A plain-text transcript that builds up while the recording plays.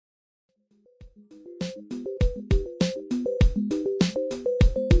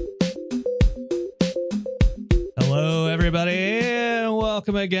Hello, everybody, and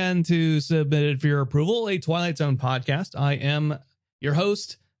welcome again to Submitted for Your Approval, a Twilight Zone podcast. I am your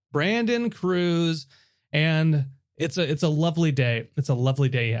host, Brandon Cruz, and it's a lovely day. It's a lovely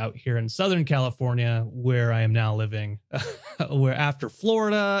day out here in Southern California, where I am now living. Where after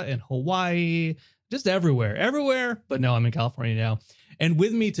Florida and Hawaii, just everywhere. But no, I'm in California now. And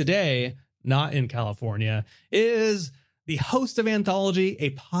with me today, not in California, is the host of Anthology,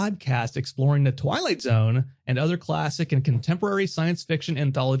 a podcast exploring the Twilight Zone and other classic and contemporary science fiction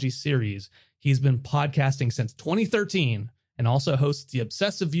anthology series. He's been podcasting since 2013 and also hosts The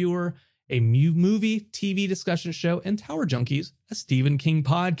Obsessive Viewer, a movie, TV discussion show, and Tower Junkies, a Stephen King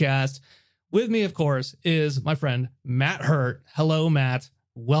podcast. With me, of course, is my friend Matt Hurt. Hello, Matt.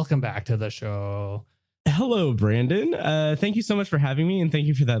 Welcome back to the show. Hello, Brandon. Thank you so much for having me, and thank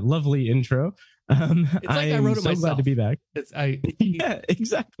you for that lovely intro. It's like I wrote it so myself. Glad to be back. Yeah,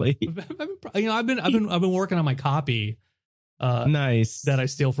 exactly. I've been working on my copy. Nice. That I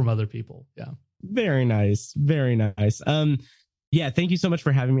steal from other people. Yeah. Very nice. Very nice. Yeah, thank you so much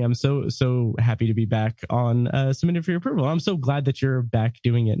for having me. I'm so happy to be back on Submitted for Your Approval. I'm so glad that you're back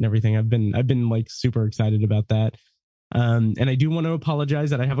doing it and everything. I've been like super excited about that. And I do want to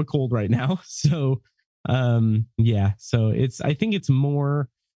apologize that I have a cold right now. So yeah, so I think it's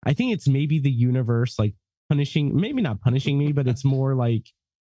maybe the universe like maybe not punishing me, but it's more like,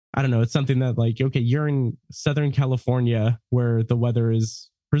 I don't know, it's something that like, okay, you're in Southern California where the weather is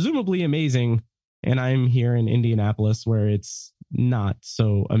presumably amazing, and I'm here in Indianapolis where it's not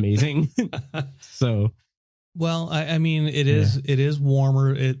so amazing. So, well, I mean, it is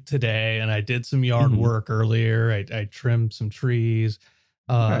warmer today, and I did some yard work earlier. I trimmed some trees.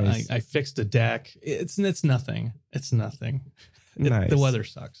 Nice. I fixed a deck. It's nothing. It's nothing. Nice. The weather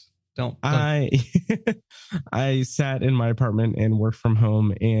sucks. Don't. I sat in my apartment and worked from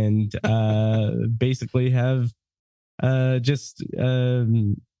home, and basically have just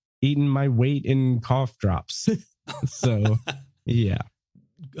eaten my weight in cough drops. So yeah.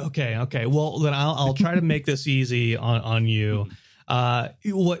 Okay. Well, then I'll try to make this easy on you.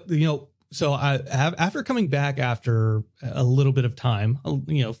 So after coming back after a little bit of time,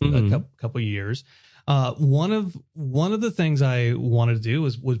 a couple of years, one of the things I wanted to do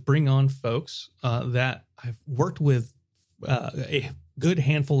was bring on folks that I've worked with a good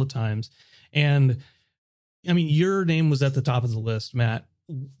handful of times. And I mean, your name was at the top of the list, Matt.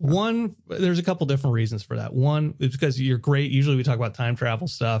 There's a couple different reasons for that. One is because you're great. Usually we talk about time travel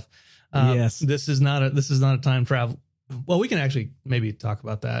stuff. Yes. This is not a time travel. Well, we can actually maybe talk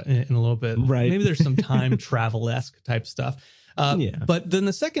about that in a little bit. Right. Maybe there's some time travel-esque type stuff. Yeah. But then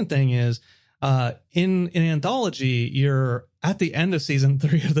the second thing is, in Anthology, you're at the end of season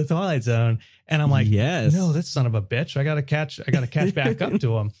 3 of the Twilight Zone, and I'm like, yes, no, this son of a bitch, I gotta catch back up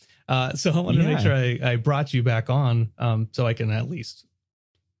to him. So I wanted to make sure I brought you back on, so I can at least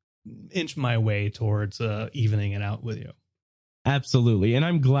inch my way towards evening it out with you. Absolutely. And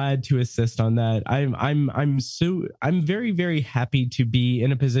I'm glad to assist on that. I'm very, very happy to be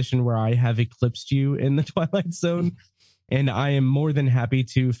in a position where I have eclipsed you in the Twilight Zone. And I am more than happy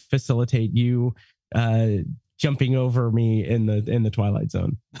to facilitate you jumping over me in the Twilight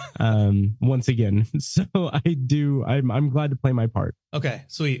Zone once again. So I'm glad to play my part. Okay,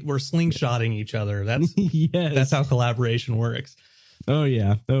 sweet. We're slingshotting each other. That's yes. That's how collaboration works. Oh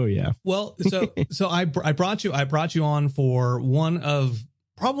yeah. Well, so I brought you on for one of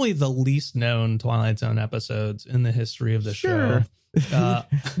probably the least known Twilight Zone episodes in the history of the show.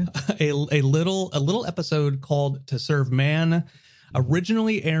 A little episode called "To Serve Man,"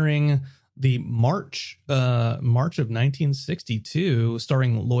 originally airing the March of 1962,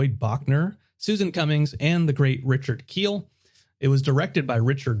 starring Lloyd Bachner, Susan Cummings, and the great Richard Keel. It was directed by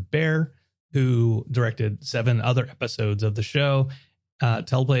Richard Baer, who directed 7 other episodes of the show,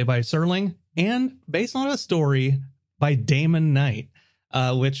 teleplay by Serling, and based on a story by Damon Knight,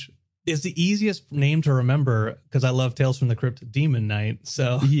 which is the easiest name to remember because I love Tales from the Crypt, Demon Knight.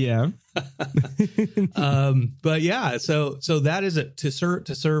 So yeah. But yeah, so that is it. To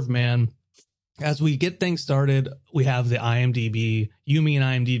serve man. As we get things started, we have the IMDb, Yumi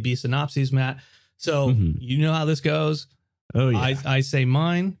and IMDb synopses, Matt. So you know how this goes. Oh yeah. I say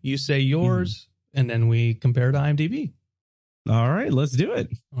mine, you say yours, and then we compare to IMDb. All right, let's do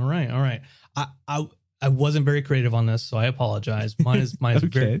it. All right. I wasn't very creative on this, so I apologize. Mine is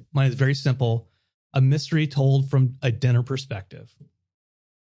Okay. mine is very simple. A mystery told from a dinner perspective.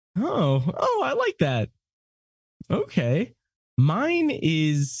 Oh, I like that. Okay. Mine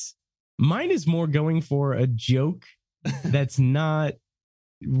is more going for a joke that's not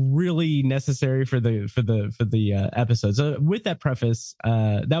really necessary for the episode. So with that preface,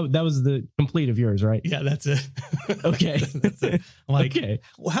 that was the complete of yours, right? Yeah, that's it. Okay. That's it. I'm like, okay.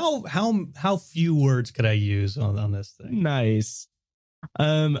 How few words could I use on this thing? Nice.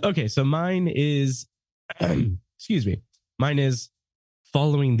 Okay, so mine is excuse me. Mine is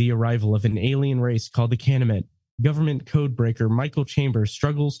following the arrival of an alien race called the Canamet. Government codebreaker Michael Chambers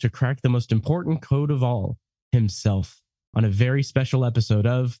struggles to crack the most important code of all, himself, on a very special episode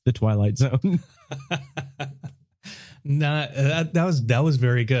of The Twilight Zone. That was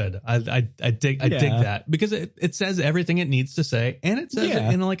very good. I dig that because it says everything it needs to say, and it says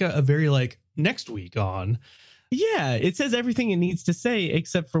it in like a very like next week on. Yeah, it says everything it needs to say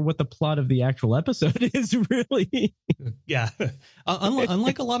except for what the plot of the actual episode is, really. Yeah.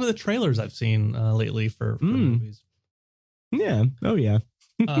 Unlike a lot of the trailers I've seen lately for movies. Yeah. Oh, yeah.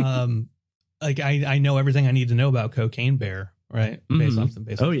 Like I know everything I need to know about Cocaine Bear, right? Based off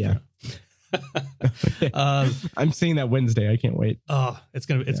yeah. I'm seeing that Wednesday. I can't wait. Oh, it's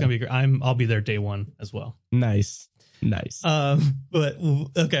gonna be great. I'll be there day one as well. Nice. But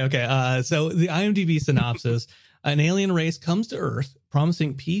okay. So the IMDb synopsis: an alien race comes to Earth,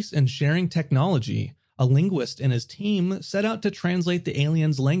 promising peace and sharing technology. A linguist and his team set out to translate the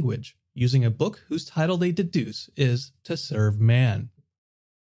aliens' language using a book whose title they deduce is "To Serve Man."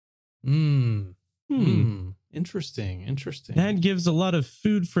 Interesting. That gives a lot of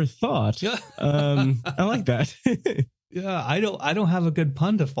food for thought. Yeah. I like that. Yeah, I don't have a good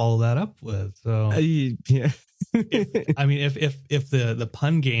pun to follow that up with. So yeah. if the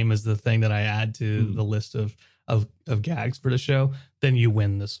pun game is the thing that I add to the list of gags for the show, then you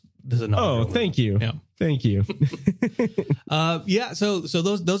win this. Oh, thank you. Yeah. Thank you. Yeah. So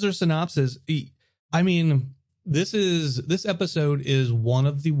those are synopses. I mean, this episode is one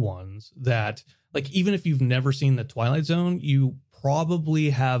of the ones that, like, even if you've never seen The Twilight Zone, you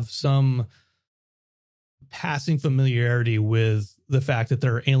probably have some passing familiarity with the fact that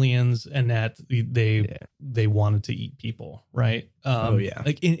they're aliens and that they wanted to eat people, right?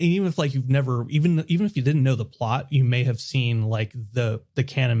 Like, and even if like you've never, even if you didn't know the plot, you may have seen like the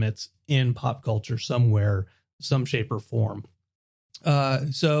Canamets in pop culture somewhere, some shape or form.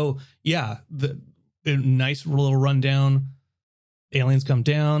 So yeah, the nice little rundown. Aliens come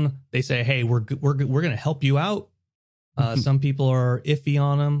down. They say, "Hey, we're going to help you out." Some people are iffy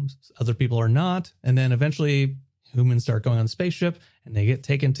on them. Other people are not. And then eventually humans start going on the spaceship and they get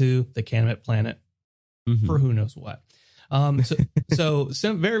taken to the Canamet planet for who knows what. So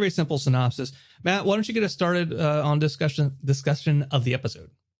very, very simple synopsis. Matt, why don't you get us started on discussion of the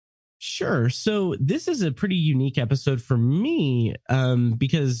episode? Sure. So this is a pretty unique episode for me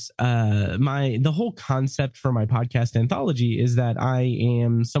because the whole concept for my podcast anthology is that I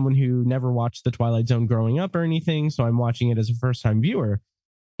am someone who never watched The Twilight Zone growing up or anything. So I'm watching it as a first time viewer.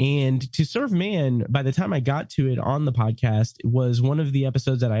 And To Serve Man, by the time I got to it on the podcast, was one of the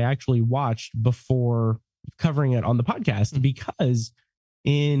episodes that I actually watched before covering it on the podcast, because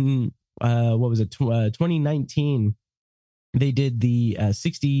in 2019, they did the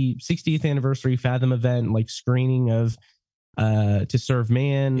 60th anniversary Fathom event, like screening of To Serve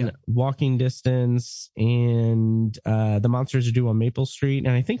Man, Walking Distance, and The Monsters Are Due on Maple Street,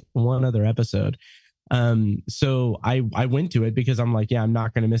 and I think one other episode. So I went to it because I'm like, yeah, I'm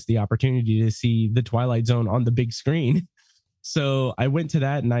not going to miss the opportunity to see The Twilight Zone on the big screen. So I went to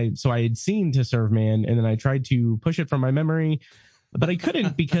that, and I had seen To Serve Man, and then I tried to push it from my memory, but I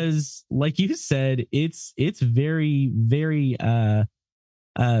couldn't because, like you said, it's very, very,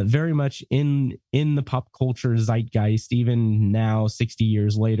 very much in the pop culture zeitgeist, even now, 60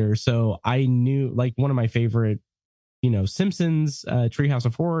 years later. So I knew, like, one of my favorite, Simpsons, Treehouse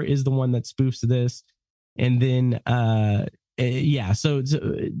of Horror is the one that spoofs this. And then, so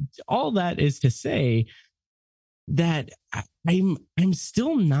all that is to say that I'm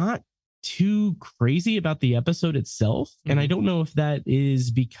still not too crazy about the episode itself. And I don't know if that is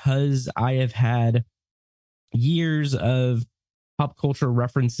because I have had years of pop culture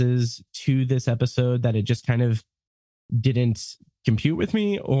references to this episode that it just kind of didn't compute with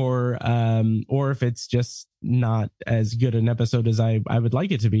me, or if it's just not as good an episode as I would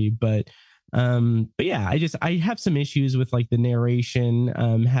like it to be. But yeah, I have some issues with like the narration,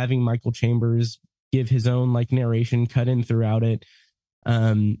 having Michael Chambers give his own like narration cut in throughout it.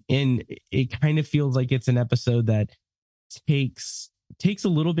 And it kind of feels like it's an episode that takes a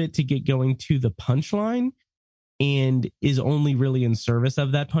little bit to get going to the punchline, and is only really in service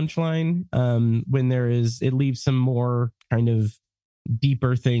of that punchline. When it leaves some more kind of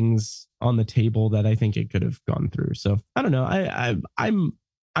deeper things on the table that I think it could have gone through. So I don't know.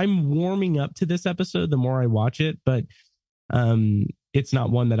 I'm warming up to this episode the more I watch it, but it's not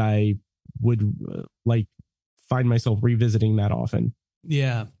one that I would like find myself revisiting that often.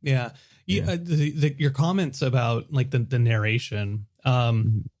 Yeah. Your comments about like the narration. I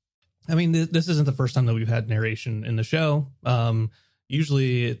mean, this isn't the first time that we've had narration in the show.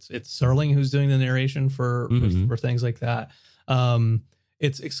 Usually it's Serling who's doing the narration for things like that.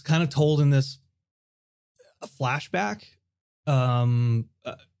 It's kind of told in this a flashback. Off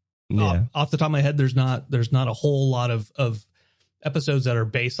the top of my head, there's not a whole lot of episodes that are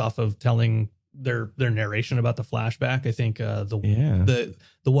based off of telling their narration about the flashback. I think the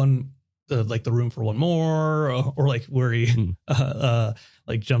one like the room for one more, or like where he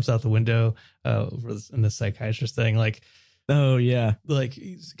like jumps out the window in the psychiatrist thing, like, oh yeah, like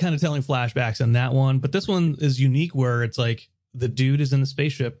he's kind of telling flashbacks in that one. But this one is unique where it's like the dude is in the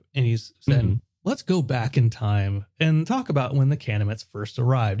spaceship and he's saying, let's go back in time and talk about when the Canimets first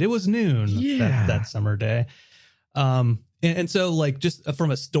arrived. It was noon that summer day. And so like just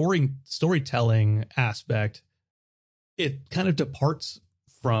from a storytelling aspect, it kind of departs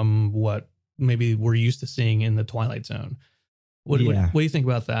from what maybe we're used to seeing in the Twilight Zone. What do you think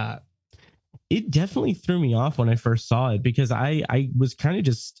about that? It definitely threw me off when I first saw it, because I was kind of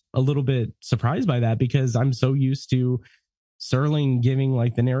just a little bit surprised by that, because I'm so used to Serling giving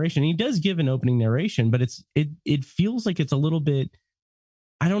like the narration. He does give an opening narration, but it feels like it's a little bit,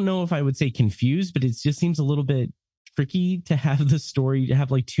 I don't know if I would say confused, but it just seems a little bit tricky to have the story, to have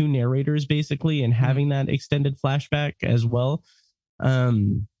like two narrators basically, and having that extended flashback as well.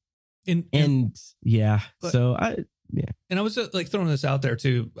 And I was like throwing this out there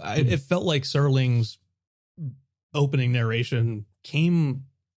too. It felt like Serling's opening narration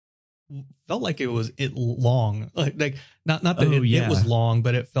felt like it was long, like not that it was long,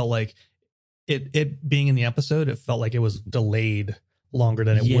 but it felt like it being in the episode, it felt like it was delayed longer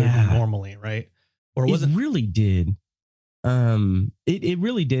than it would be normally, right? Or was it really did. It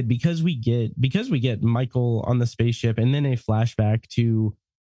really did, because we get Michael on the spaceship and then a flashback to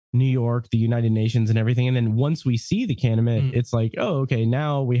New York, the United Nations and everything. And then once we see the Canamet, it's like, oh, okay,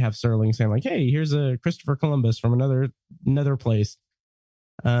 now we have Serling saying like, hey, here's a Christopher Columbus from another place.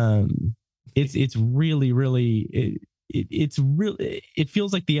 It's really, it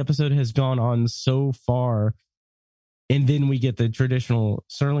feels like the episode has gone on so far. And then we get the traditional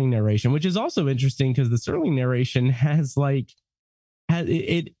Serling narration, which is also interesting, because the Serling narration has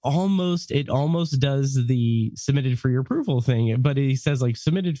it almost does the submitted for your approval thing, but he says like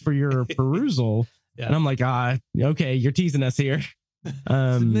submitted for your perusal. And I'm like, okay, you're teasing us here.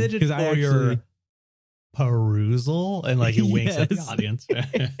 Submitted for your perusal, and like he winks at the audience.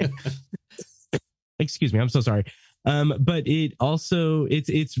 Excuse me, I'm so sorry. But it also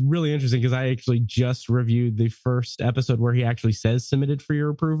it's really interesting, because I actually just reviewed the first episode where he actually says submitted for your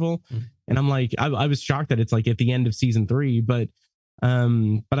approval, and I'm like, I was shocked that it's like at the end of season 3, but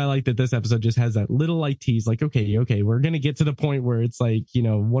I like that this episode just has that little like tease, like, okay, we're gonna get to the point where it's like,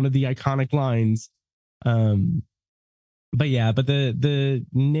 one of the iconic lines. But the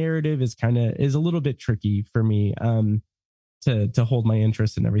narrative is a little bit tricky for me to hold my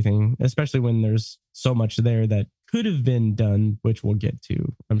interest in everything, especially when there's so much there that could have been done, which we'll get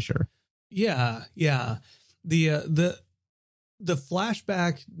to, I'm sure. Yeah. The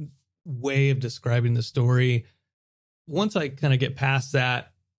flashback way of describing the story, once I kind of get past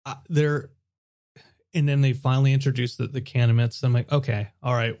that, and then they finally introduce the Canimets, I'm like, okay,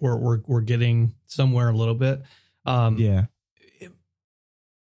 all right, we're getting somewhere a little bit. I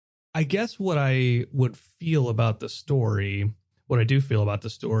guess what I would feel about the story, what I do feel about the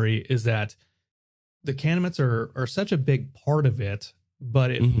story, is that the Canimets are such a big part of it,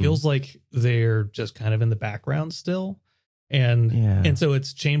 but it feels like they're just kind of in the background still. And so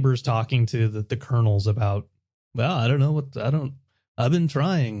it's Chambers talking to the colonels about, well, I don't know I've been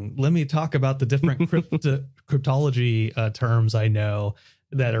trying. Let me talk about the different cryptology terms I know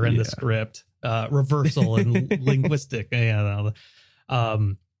that are in the script, reversal and linguistic. And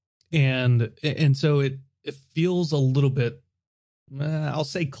so it feels a little bit, I'll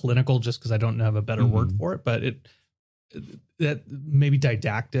say clinical, just because I don't have a better word for it, but that maybe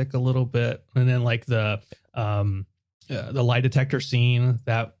didactic a little bit. And then like the lie detector scene,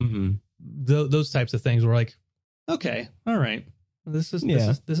 that those types of things were like, okay, all right, this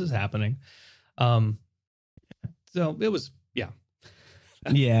is happening. So it was,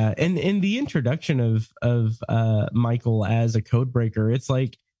 and the introduction of Michael as a code breaker, it's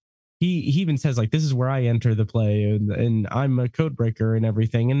like he even says like, this is where I enter the play, and I'm a code breaker and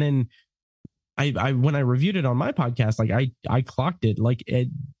everything. And then I when I reviewed it on my podcast, like I clocked it like at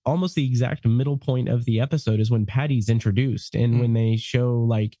almost the exact middle point of the episode is when Patty's introduced, and when they show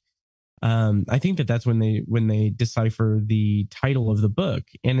like I think that's when they decipher the title of the book,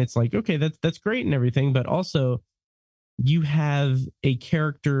 and it's like, okay, that's great and everything, but also you have a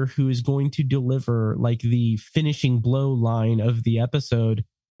character who is going to deliver like the finishing blow line of the episode,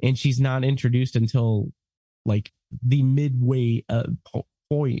 and she's not introduced until like the midway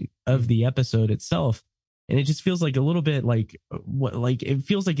point of the episode itself. And it just feels like a little bit like it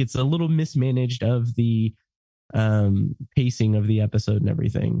feels like it's a little mismanaged of the pacing of the episode and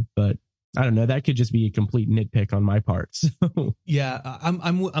everything. But I don't know, that could just be a complete nitpick on my part. So Yeah,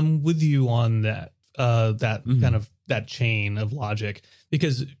 I'm with you on that. That kind of that chain of logic,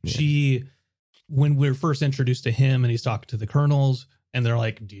 because she, when we're first introduced to him and he's talking to the colonels and they're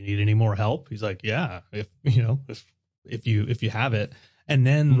like, "Do you need any more help?" He's like, "Yeah, if you have it." And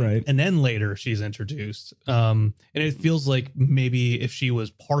then later she's introduced. And it feels like maybe if she was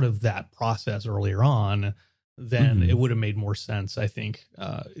part of that process earlier on, then it would have made more sense, I think,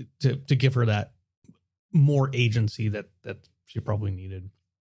 to give her that more agency that she probably needed.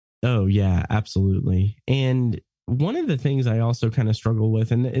 Oh yeah, absolutely. And one of the things I also kind of struggle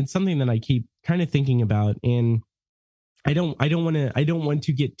with, and it's something that I keep kind of thinking about, and I don't want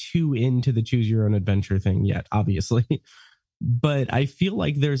to get too into the choose your own adventure thing yet, obviously. But I feel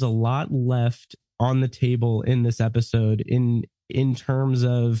like there's a lot left on the table in this episode in terms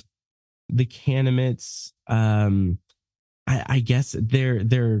of the Canamit's I guess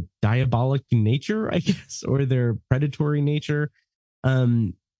their diabolic nature, I guess, or their predatory nature.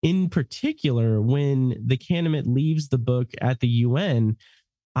 In particular, when the Canamit leaves the book at the UN,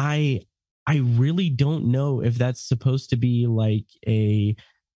 I I really don't know if that's supposed to be like an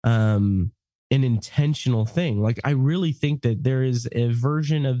intentional thing. Like I really think that there is a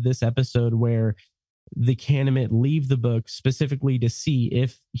version of this episode where the Canamit leave the book specifically to see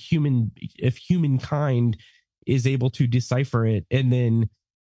if humankind is able to decipher it, and then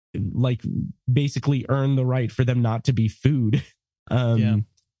like basically earn the right for them not to be food. Yeah.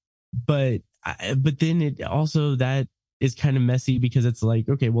 But then it also, that is kind of messy because it's like,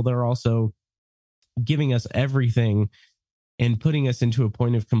 okay, well, they're also giving us everything and putting us into a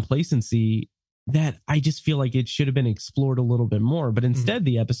point of complacency that I just feel like it should have been explored a little bit more. But instead,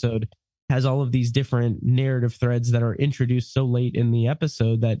 the episode has all of these different narrative threads that are introduced so late in the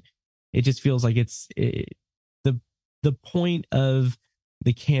episode that it just feels like the point of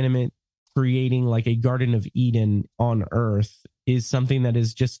the Canamit creating like a Garden of Eden on Earth is something that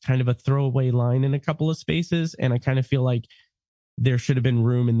is just kind of a throwaway line in a couple of spaces. And I kind of feel like there should have been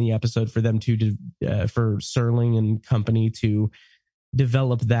room in the episode for them for Serling and company to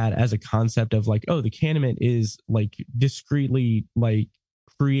develop that as a concept of like, oh, the Canamit is like discreetly like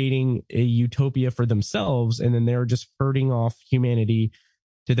creating a utopia for themselves, and then they're just herding off humanity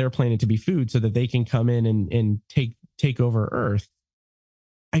to their planet to be food so that they can come in and take over Earth.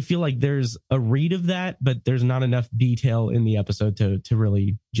 I feel like there's a read of that, but there's not enough detail in the episode to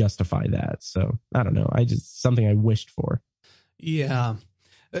really justify that. So I don't know. Something I wished for. Yeah.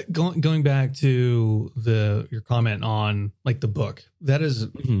 Going back to your comment on like the book, that is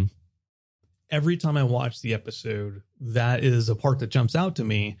every time I watch the episode, that is a part that jumps out to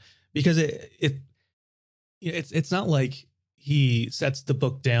me, because it's not like he sets the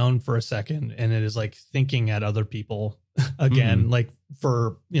book down for a second and it is like thinking at other people again, like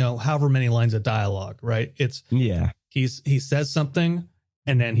for, however many lines of dialogue, right? It's he says something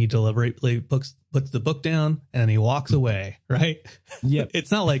and then he deliberately puts the book down and then he walks away, right? Yep. It's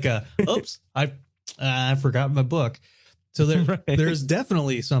not like oops, I forgot my book. So there's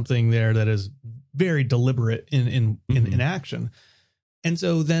definitely something there that is very deliberate in action. And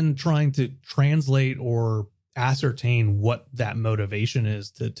so then trying to translate or ascertain what that motivation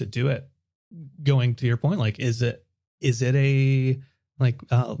is to do it, going to your point, like, is it a like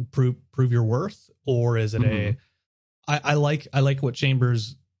prove your worth, or is it I like what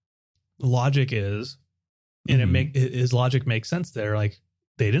Chambers' logic is, and his logic makes sense there. Like,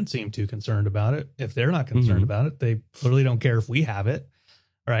 they didn't seem too concerned about it. If they're not concerned about it, they literally don't care if we have it,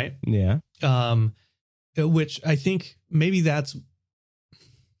 right? Yeah. Which I think maybe that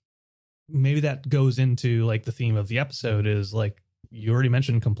goes into like the theme of the episode, is like you already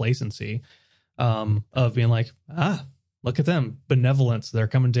mentioned, complacency, of being like, look at them, benevolence, they're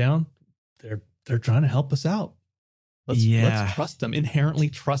coming down, they're trying to help us out. Let's trust them, inherently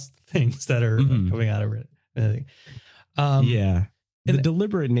trust things that are coming out of it. The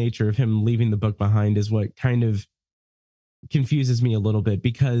deliberate nature of him leaving the book behind is what kind of confuses me a little bit,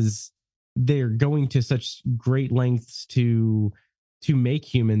 because they're going to such great lengths to make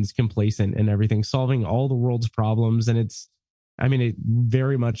humans complacent and everything, solving all the world's problems. And it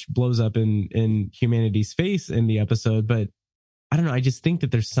very much blows up in humanity's face in the episode, but I don't know. I just think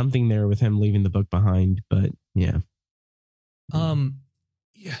that there's something there with him leaving the book behind. But yeah.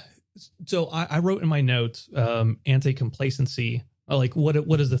 Yeah. So I wrote in my notes, anti-complacency. Like what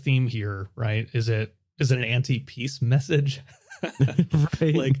is the theme here, right? Is it an anti-peace message?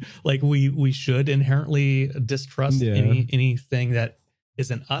 Right. Like we should inherently distrust Yeah. anything that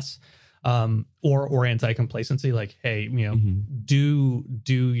isn't us, or anti-complacency. Like, hey, do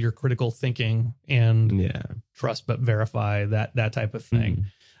your critical thinking and Yeah. trust but verify, that type of thing.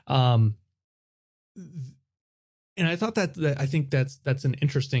 And I thought that I think that's an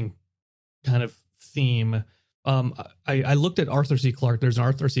interesting kind of theme. I looked at Arthur C. Clarke. There's an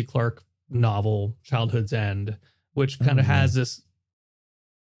Arthur C. Clarke novel, Childhood's End, which kind of has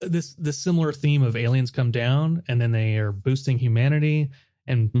this similar theme of aliens come down and then they are boosting humanity,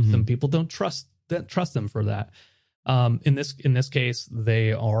 and some people don't trust them for that. In this case,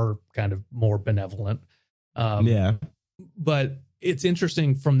 they are kind of more benevolent. But it's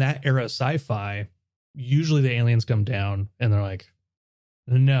interesting from that era of sci-fi. Usually the aliens come down and they're like,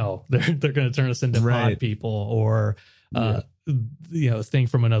 no, they're going to turn us into pod people, or thing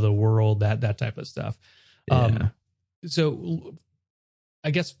from another world, that type of stuff. So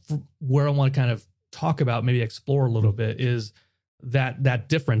I guess where I want to kind of talk about, maybe explore a little bit, is that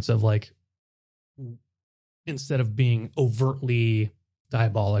difference of, like, instead of being overtly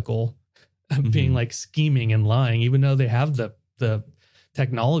diabolical, being like scheming and lying, even though they have the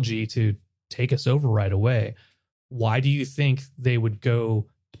technology to take us over right away. Why do you think they would go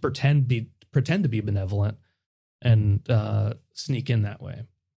pretend to be benevolent and sneak in that way?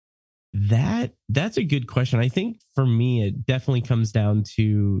 That's a good question. I think for me, it definitely comes down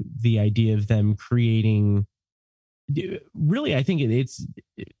to the idea of them creating. Really, I think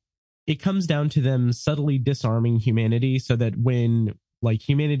it comes down to them subtly disarming humanity, so that when, like,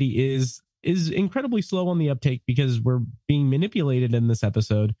 humanity is incredibly slow on the uptake because we're being manipulated in this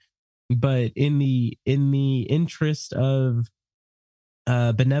episode, but in the interest of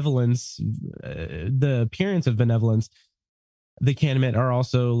benevolence, the appearance of benevolence, the Canamet are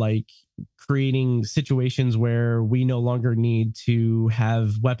also, like, creating situations where we no longer need to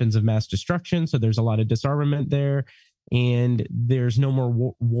have weapons of mass destruction. So there's a lot of disarmament there, and there's no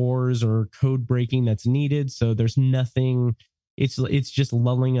more wars or code breaking that's needed. So there's nothing. It's just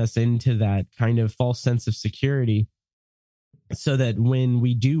lulling us into that kind of false sense of security, so that when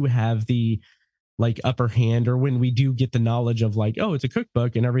we do have the, like, upper hand, or when we do get the knowledge of, like, oh, it's a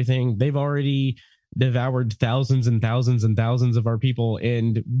cookbook and everything, they've already devoured thousands and thousands and thousands of our people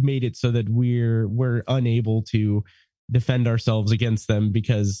and made it so that we're unable to defend ourselves against them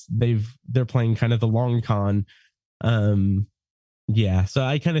because they're playing kind of the long con. So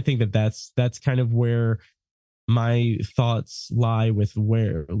I kind of think that's kind of where my thoughts lie with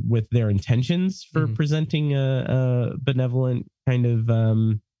their intentions for presenting a benevolent kind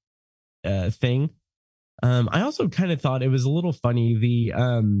of thing. I also kind of thought it was a little funny,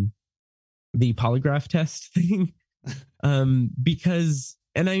 the polygraph test thing, because,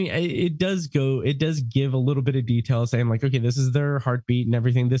 and it does give a little bit of detail saying, like, okay, this is their heartbeat and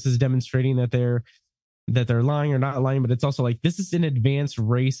everything. This is demonstrating that they're lying or not lying, but it's also like, this is an advanced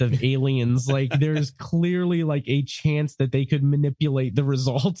race of aliens. Like, there's clearly, like, a chance that they could manipulate the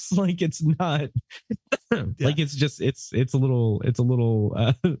results. Like, it's not like, it's just, it's a little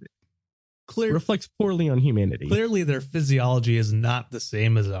reflects poorly on humanity. Clearly their physiology is not the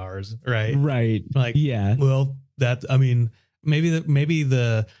same as ours, right? Right. Like, yeah. Well, maybe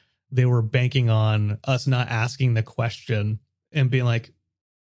they were banking on us not asking the question and being like,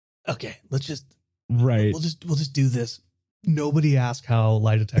 okay, we'll just do this. Nobody asked how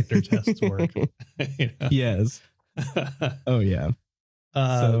lie detector tests work. Yes. Oh yeah.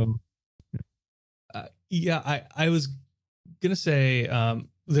 I was gonna say,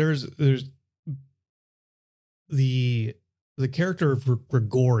 there's the character of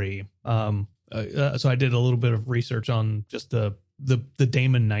Grigori. So I did a little bit of research on just the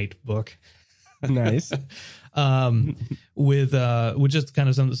Damon Knight book. Nice. With just kind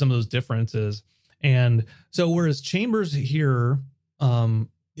of some of those differences. And so whereas Chambers here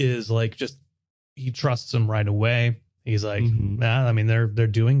is like, just, he trusts him right away. He's like, nah, I mean, they're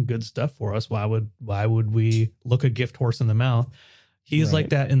doing good stuff for us. Why would we look a gift horse in the mouth? He's like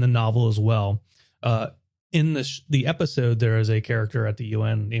that in the novel as well. In the episode, there is a character at the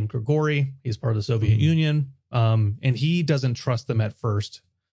UN named Grigori. He's part of the Soviet Union. And he doesn't trust them at first.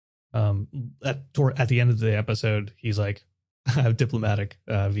 At the end of the episode, he's like, I have diplomatic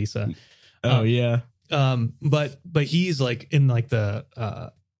visa. But he's like in like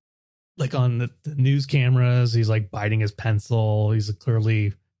the like on the news cameras, he's like biting his pencil. He's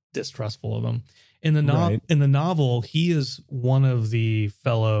clearly distrustful of him. In the Right. in the novel, he is one of the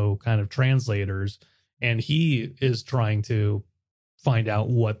fellow kind of translators, and he is trying to find out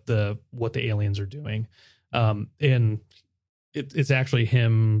what the aliens are doing. And it's actually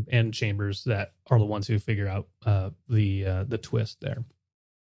him and Chambers that are the ones who figure out the twist there.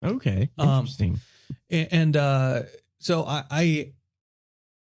 Okay. Interesting. And so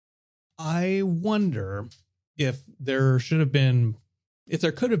I wonder if there should have been, if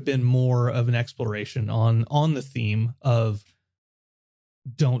there could have been more of an exploration on the theme of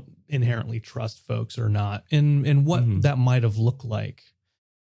don't inherently trust folks or not, and what that might have looked like.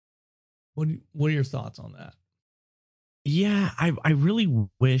 What are your thoughts on that? Yeah, I really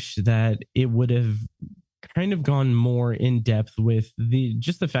wish that it would have kind of gone more in depth with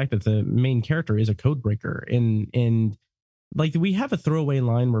the fact that the main character is a code breaker, and like we have a throwaway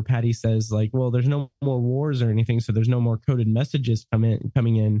line where Patty says like, well, there's no more wars or anything, so there's no more coded messages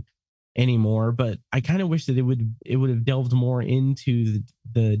coming in anymore. But I kind of wish that it would have delved more into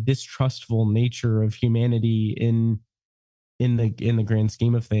the distrustful nature of humanity in the grand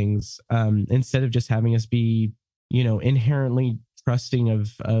scheme of things, instead of just having us be, inherently trusting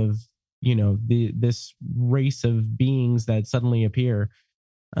of this race of beings that suddenly appear.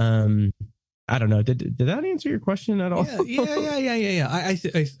 I don't know. Did that answer your question at all? Yeah. I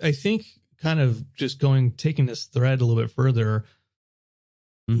think kind of just taking this thread a little bit further,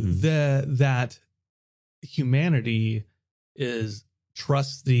 that humanity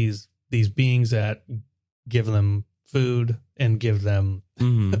trusts these beings that give them food and give them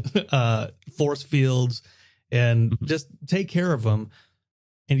force fields and just take care of them,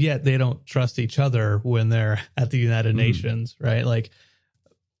 and yet they don't trust each other when they're at the United Nations, right? Like,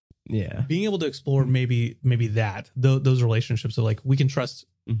 yeah, being able to explore maybe those relationships of like, we can trust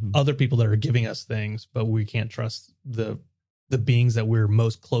other people that are giving us things, but we can't trust the beings that we're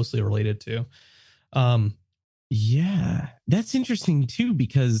most closely related to. Yeah, that's interesting too,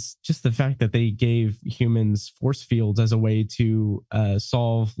 because just the fact that they gave humans force fields as a way to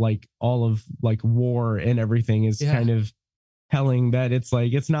solve like all of like war and everything is kind of telling that it's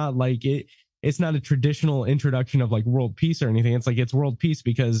not a traditional introduction of like world peace or anything. It's like it's world peace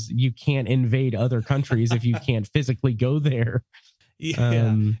because you can't invade other countries if you can't physically go there.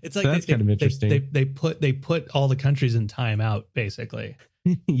 Yeah, it's like that's kind of interesting. They put all the countries in timeout, basically.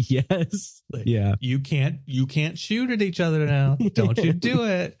 Yes. Like, yeah. You can't shoot at each other now. Don't you do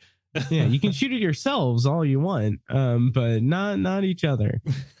it. Yeah, you can shoot at yourselves all you want, but not each other.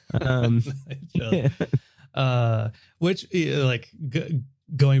 Which like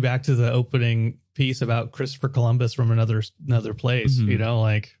going back to the opening piece about Christopher Columbus from another place,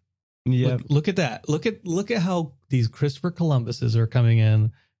 like, look at that. Look at how these Christopher Columbuses are coming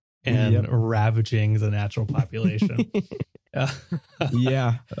in and ravaging the natural population.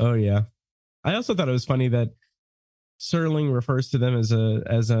 Yeah. Oh yeah. I also thought it was funny that Serling refers to them as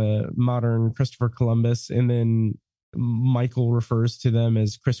a modern Christopher Columbus, and then Michael refers to them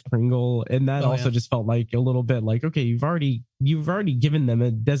as Chris Kringle, and that just felt like a little bit like, okay, you've already given them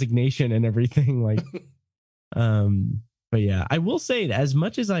a designation and everything, like. But yeah, I will say, as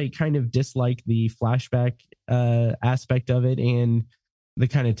much as I kind of dislike the flashback aspect of it and the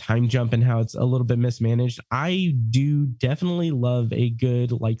kind of time jump and how it's a little bit mismanaged, I do definitely love a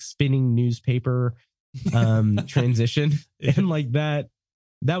good like spinning newspaper transition, and like that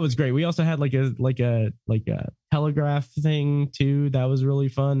was great. We also had like a telegraph thing too that was really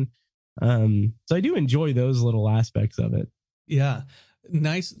fun. So I do enjoy those little aspects of it. Yeah,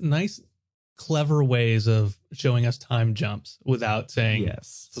 nice clever ways of showing us time jumps without saying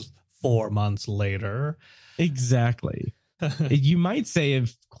 4 months later. Exactly. You might say a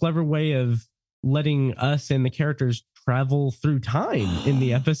clever way of letting us and the characters travel through time in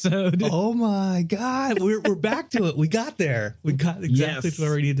the episode. Oh my God. We're back to it. We got there. We got exactly to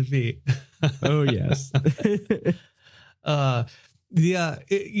where we need to be. Oh yes. So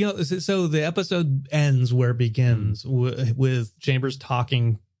the episode ends where it begins with Chambers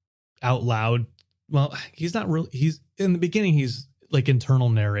talking out loud. Well, he's not really, he's in the beginning, he's like internal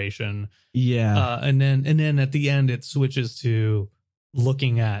narration. Yeah. And then at the end it switches to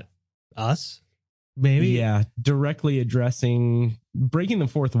looking at us. Maybe. Yeah, directly addressing, breaking the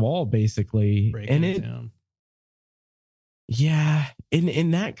fourth wall, basically. Breaking it down. Yeah.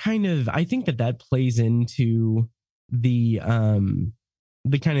 And that kind of, I think that plays into the kind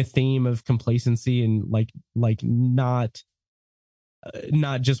of theme of complacency and like not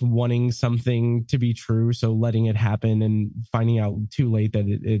just wanting something to be true, so letting it happen and finding out too late that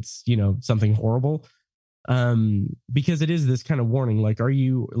it's something horrible. Because it is this kind of warning, like, are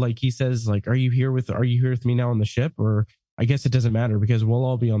you, like he says, like, are you here with me now on the ship, or I guess it doesn't matter because we'll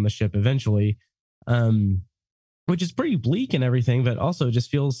all be on the ship eventually. Which is pretty bleak and everything, but also just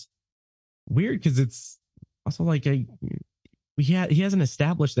feels weird because it's also like he hasn't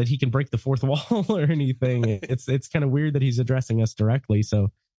established that he can break the fourth wall or anything. It's kind of weird that he's addressing us directly.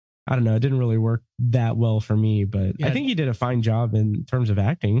 So I don't know. It didn't really work that well for me, but I think he did a fine job in terms of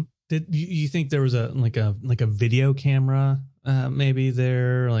acting. Did you think there was a video camera maybe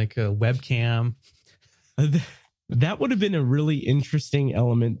there, like a webcam? That would have been a really interesting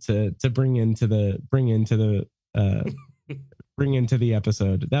element to bring into the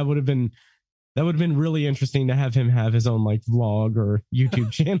episode. That would have been really interesting to have him have his own like vlog or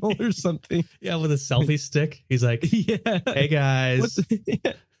YouTube channel or something. Yeah, with a selfie stick. He's like, yeah, hey guys,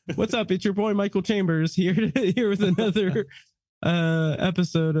 what's up? It's your boy Michael Chambers here with another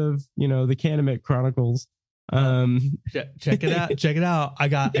episode of the Canamit Chronicles. Check it out. I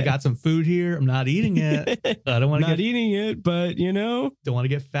got some food here. I'm not eating it. I don't want to eating it, but don't want to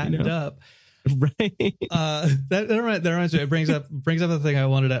get fattened up. Right. That reminds me. It brings up the thing I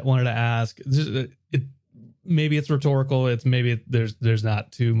wanted to ask. Maybe it's rhetorical. It's maybe there's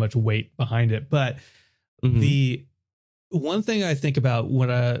not too much weight behind it, but the one thing I think about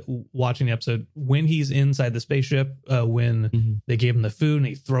when watching the episode, when he's inside the spaceship, when they gave him the food and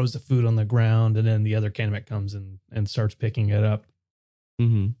he throws the food on the ground, and then the other Canamit comes and starts picking it up.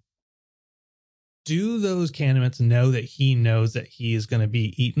 Do those Canamits know that he knows that he is going to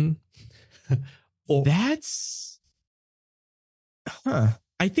be eaten? I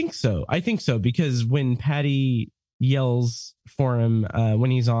think so because when Patty yells for him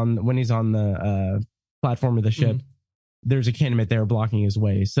when he's on the platform of the ship, there's a Canamit there blocking his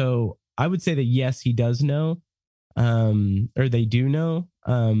way. So I would say that yes, he does know, or they do know.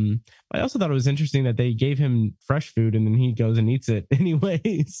 I also thought it was interesting that they gave him fresh food and then he goes and eats it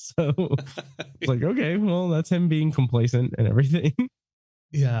anyway. So it's like, okay, well, that's him being complacent and everything.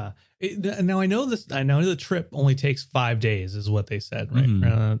 Yeah. Now I know this. I know the trip only takes 5 days, is what they said, right?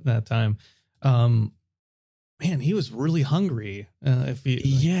 Around that time. Man, he was really hungry.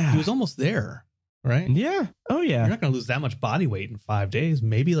 He was almost there, right? Yeah. Oh yeah. You're not going to lose that much body weight in 5 days.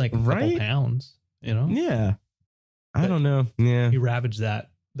 Maybe like a couple pounds. Yeah. I don't know. Yeah. He ravaged that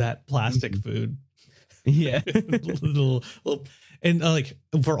plastic food. Yeah. little, and like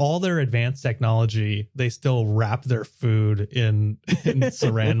for all their advanced technology, they still wrap their food in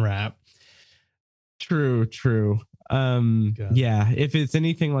saran wrap. True. Yeah. If it's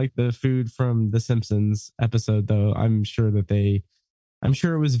anything like the food from the Simpsons episode, though, I'm sure it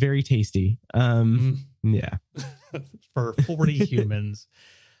was very tasty. Yeah. For 40 humans.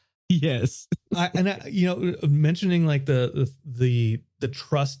 Yes. Mentioning like the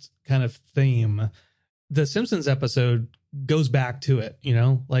trust kind of theme, the Simpsons episode goes back to it, they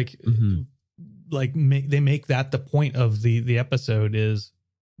make that the point of the episode is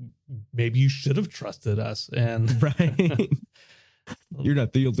maybe you should have trusted us. And right. You're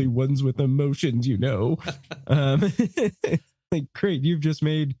not the only ones with emotions, like, great. You've just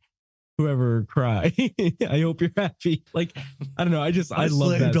made whoever cry. I hope you're happy. Like, I don't know. I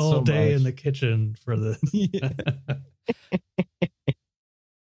love that all so day much. in the kitchen for this.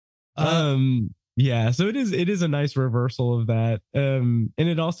 Yeah, so it is a nice reversal of that. And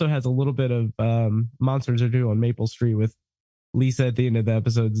it also has a little bit of Monsters Are Due on Maple Street with Lisa at the end of the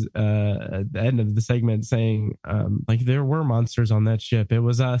episodes, at the end of the segment saying, like, there were monsters on that ship. It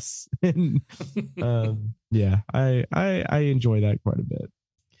was us. And, yeah, I enjoy that quite a bit.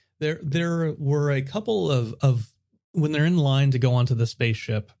 There were a couple of when they're in line to go onto the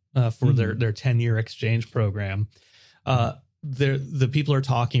spaceship for their 10-year exchange program. The people are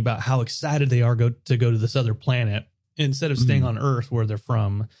talking about how excited they are to go to this other planet instead of staying on Earth where they're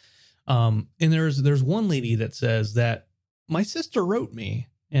from. And there's one lady that says that my sister wrote me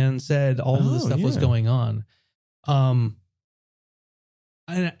and said all of this stuff was going on. And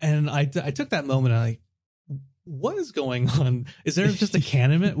I took that moment. I'm like, what is going on? Is there just a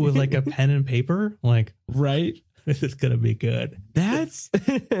Canamit with like a pen and paper? Like, right. This is going to be good. That's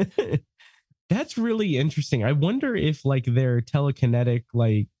really interesting. I wonder if like their telekinetic,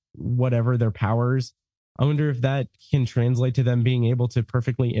 like whatever their powers, I wonder if that can translate to them being able to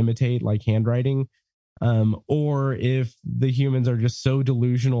perfectly imitate like handwriting, or if the humans are just so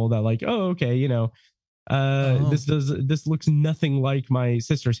delusional that like, oh, okay, this looks nothing like my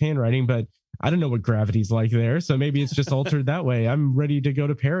sister's handwriting, but I don't know what gravity's like there, so maybe it's just altered that way. I'm ready to go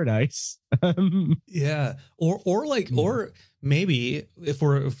to paradise. Yeah, or maybe if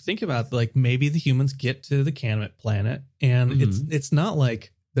we're thinking about like maybe the humans get to the Canamit planet and it's not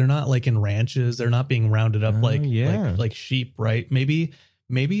like they're not like in ranches, they're not being rounded up like sheep, right? Maybe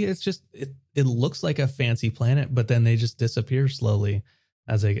maybe it's just it looks like a fancy planet, but then they just disappear slowly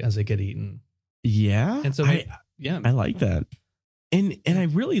as they get eaten. Yeah. And so I like that. And I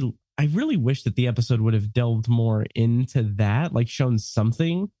really wish that the episode would have delved more into that, like shown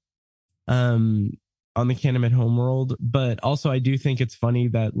something on the Canamet homeworld. But also I do think it's funny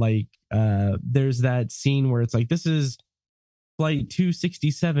that like there's that scene where it's like, this is flight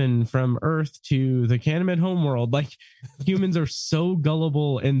 267 from Earth to the Canamet homeworld. Like humans are so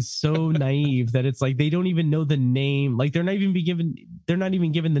gullible and so naive that it's like they don't even know the name. Like they're not even given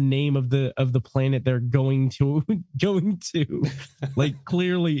the name of the planet they're going to. Like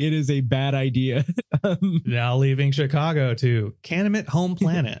clearly it is a bad idea. Now leaving Chicago to Canamet home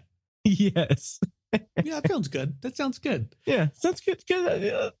planet. Yes. Yeah, that sounds good. That sounds good. Yeah, sounds good.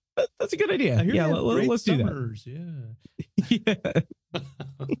 That's a good idea. Yeah, let's do that. Yeah.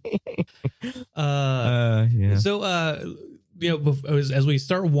 Yeah. So, as we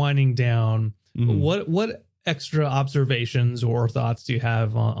start winding down, what extra observations or thoughts do you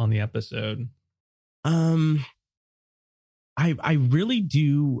have on the episode? I really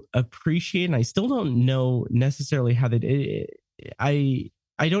do appreciate, and I still don't know necessarily how they did.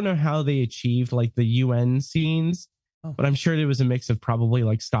 I don't know how they achieved like the UN scenes, but I'm sure there was a mix of probably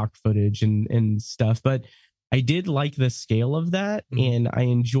like stock footage and stuff. But I did like the scale of that, and I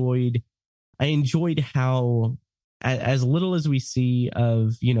enjoyed how as little as we see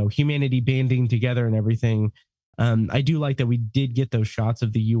of humanity banding together and everything. I do like that we did get those shots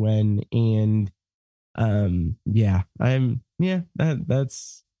of the UN, and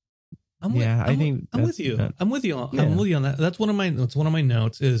that's. I'm with you on that. That's one of my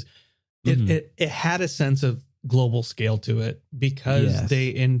notes is it had a sense of global scale to it because they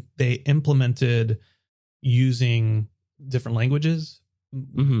implemented using different languages,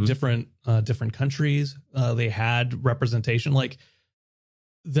 different countries. They had representation, like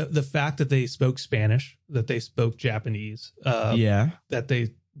the fact that they spoke Spanish, that they spoke Japanese, that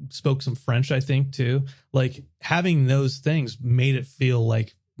they spoke some French, I think too. Like having those things made it feel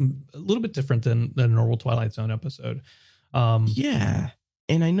like a little bit different than a normal Twilight Zone episode.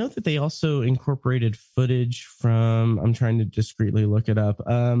 And I know that they also incorporated footage from, I'm trying to discreetly look it up.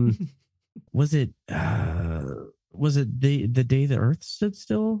 Was it the day the Earth stood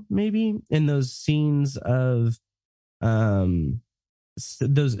still, maybe? In those scenes of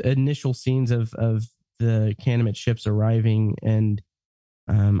those initial scenes of the Canamet ships arriving, and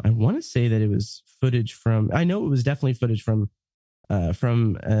I want to say that it was footage from, I know it was definitely footage from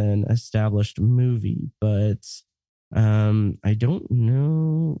an established movie, but I don't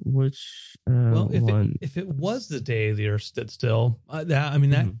know which one. If it was the day the Earth stood still,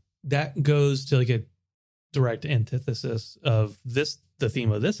 that goes to like a direct antithesis of the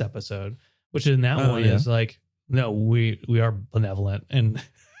theme of this episode, which in that one is like, no, we are benevolent, and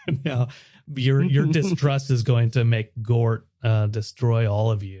now your distrust is going to make Gort destroy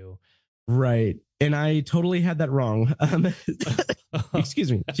all of you. Right. And I totally had that wrong.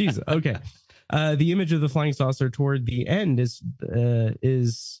 Excuse me. Jesus. Okay. The image of the flying saucer toward the end is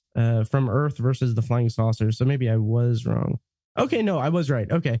from Earth versus the flying saucer. So maybe I was wrong. Okay. No, I was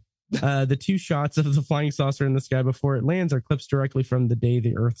right. Okay. The two shots of the flying saucer in the sky before it lands are clips directly from the day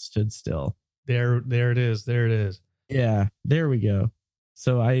the Earth stood still. There it is. Yeah. There we go.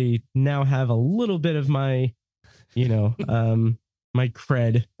 So I now have a little bit of my, my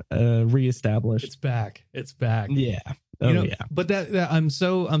cred reestablished. It's back. Yeah. Yeah. But that I'm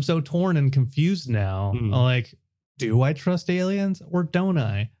so torn and confused now. Like, do I trust aliens or don't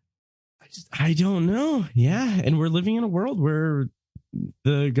I? I don't know. Yeah. And we're living in a world where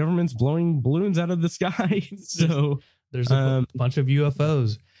the government's blowing balloons out of the sky. So there's a bunch of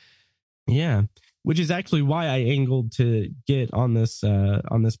UFOs. Yeah. Which is actually why I angled to get on this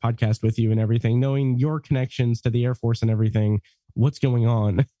podcast with you and everything, knowing your connections to the Air Force and everything. What's going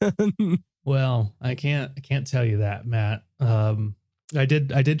on? Well, I can't tell you that, Matt. I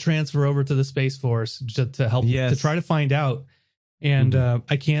did transfer over to the Space Force just to help to try to find out, and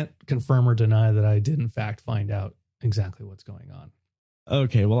I can't confirm or deny that I did in fact find out exactly what's going on.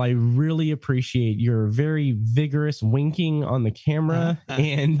 Okay, well, I really appreciate your very vigorous winking on the camera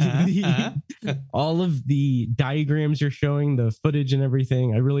and all of the diagrams you're showing, the footage and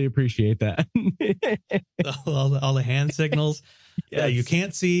everything. I really appreciate that. all the hand signals that you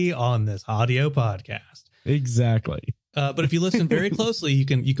can't see on this audio podcast. Exactly. But if you listen very closely, you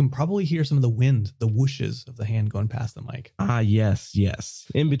can probably hear some of the wind, the whooshes of the hand going past the mic. Yes.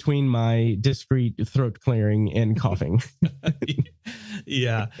 In between my discreet throat clearing and coughing.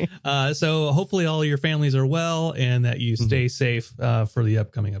 Yeah. So hopefully all your families are well and that you stay safe for the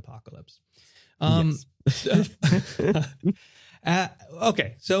upcoming apocalypse.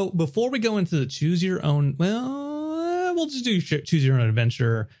 Okay, so before we go into the choose your own, we'll just do choose your own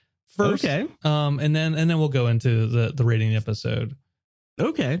adventure first. Okay. And then we'll go into the rating episode.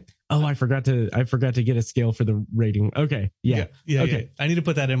 Okay. Oh, I forgot to get a scale for the rating. Okay. Yeah. Yeah. Okay. I need to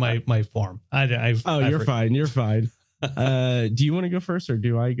put that in my form. You're fine. You're fine. Do you want to go first or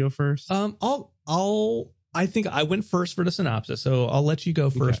do I go first? I think I went first for the synopsis, so I'll let you go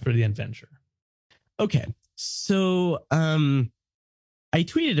first for the adventure. Okay. So, I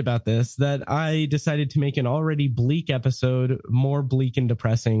tweeted about this that I decided to make an already bleak episode more bleak and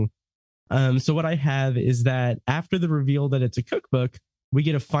depressing. So what I have is that after the reveal that it's a cookbook, we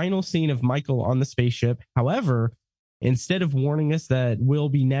get a final scene of Michael on the spaceship. However, instead of warning us that we'll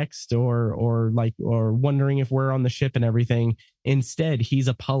be next or wondering if we're on the ship and everything, instead he's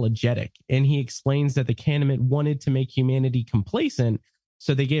apologetic and he explains that the Canamet wanted to make humanity complacent.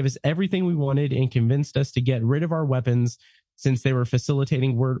 So they gave us everything we wanted and convinced us to get rid of our weapons since they were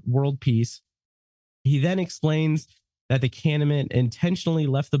facilitating world peace. He then explains that the Canamet intentionally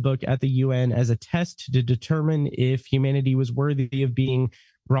left the book at the UN as a test to determine if humanity was worthy of being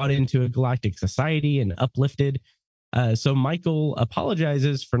brought into a galactic society and uplifted. So Michael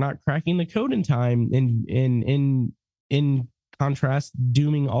apologizes for not cracking the code in time, in contrast,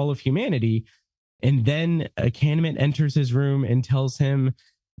 dooming all of humanity. And then a Canamet enters his room and tells him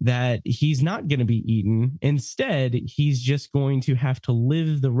that he's not going to be eaten. Instead, he's just going to have to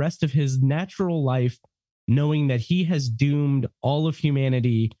live the rest of his natural life knowing that he has doomed all of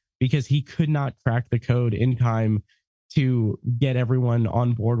humanity because he could not crack the code in time to get everyone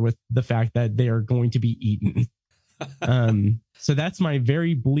on board with the fact that they are going to be eaten. So that's my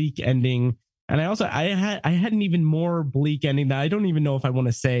very bleak ending. And I had an even more bleak ending that I don't even know if I want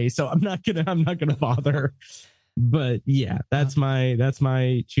to say. So I'm not gonna bother. But yeah, that's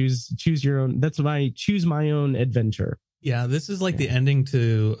my choose your own. That's my choose my own adventure. Yeah, this is like the ending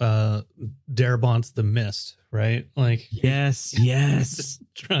to Darabont's The Mist, right? Like yes, just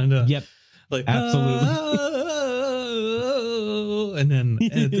trying to like absolutely. And then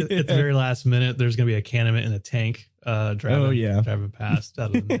at the very last minute, there's gonna be a Canamet in a tank driving past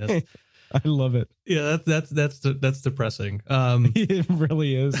out of the mist. I love it. Yeah, that's depressing. It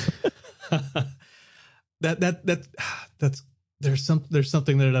really is. There's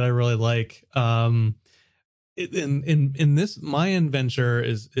something there that I really like. In this, my adventure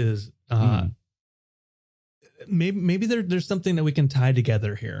is maybe there's something that we can tie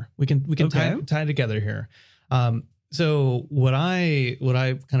together here. We can tie together here. So what I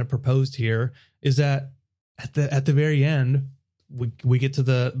kind of proposed here is that at the very end, we get to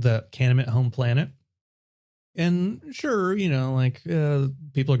the Canamet home planet. And sure, like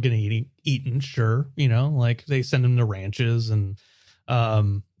people are getting eaten. Sure, like they send them to ranches and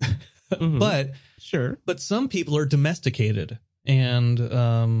but some people are domesticated, and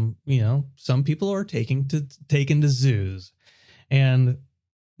some people are taken to zoos. And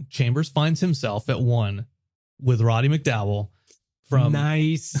Chambers finds himself at one with Roddy McDowell from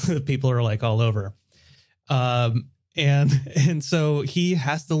nice. People are like all over. And so he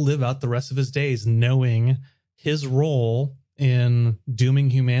has to live out the rest of his days knowing his role in dooming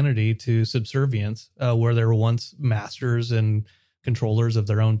humanity to subservience, where they were once masters and controllers of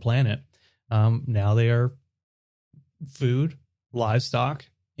their own planet. Now they are food, livestock,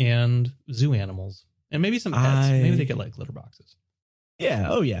 and zoo animals, and maybe some pets. Maybe they get like litter boxes. Yeah.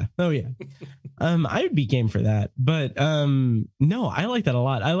 Oh yeah. I would be game for that. But no, I like that a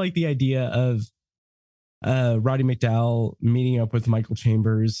lot. I like the idea of Roddy McDowell meeting up with Michael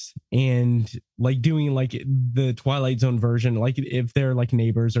Chambers and like doing like the Twilight Zone version, like if they're like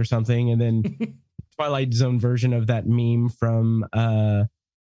neighbors or something, and then Twilight Zone version of that meme from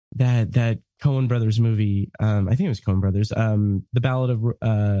that Coen Brothers movie. I think it was Coen Brothers. The Ballad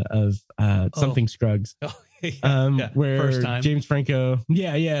of something Scruggs. Where James Franco.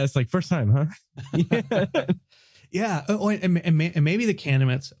 Yeah. It's like first time, huh? Yeah. Oh, and maybe the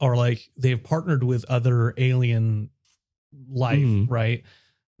Canamets are like they've partnered with other alien life, right?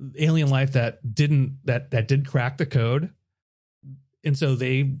 Alien life that did crack the code. And so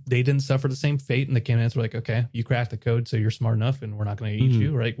they didn't suffer the same fate. And the Canamets were like, okay, you cracked the code, so you're smart enough and we're not going to eat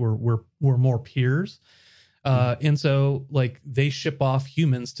you, right? We're more peers. And so like they ship off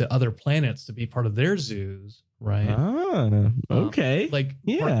humans to other planets to be part of their zoos. Right. Okay.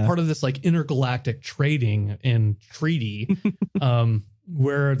 Part of this like intergalactic trading and treaty,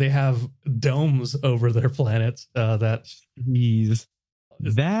 where they have domes over their planets. That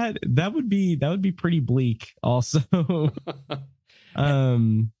would be pretty bleak. Also,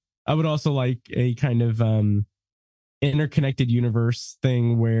 I would also like a kind of interconnected universe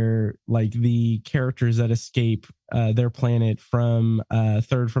thing where like the characters that escape their planet from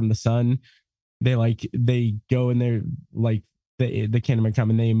Third from the Sun, they go and they're like the Kinnaman come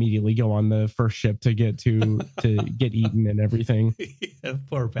and they immediately go on the first ship to get eaten and everything. Yeah,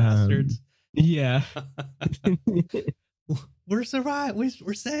 poor bastards. Yeah. We're survived.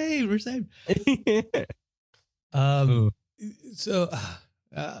 We're saved. We're saved. Ooh. So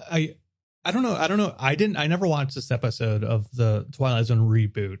I don't know. I never watched this episode of the Twilight Zone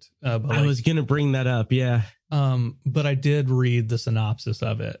reboot. But I was gonna bring that up. Yeah. But I did read the synopsis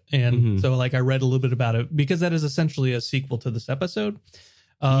of it, and so like I read a little bit about it because that is essentially a sequel to this episode.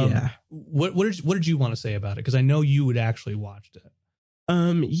 Yeah. What did you want to say about it? Because I know you had actually watched it.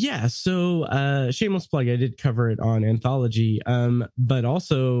 Yeah, so shameless plug, I did cover it on Anthology, but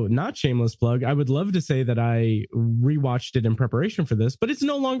also not shameless plug, I would love to say that I rewatched it in preparation for this, but it's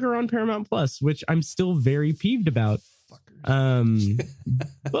no longer on Paramount Plus, which I'm still very peeved about. Fuckers.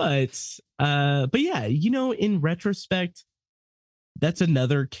 But yeah, in retrospect, that's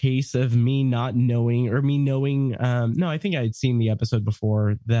another case of me not knowing or me knowing. No, I think I had seen the episode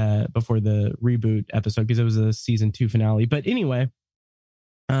before the reboot episode because it was a season 2 finale. But anyway,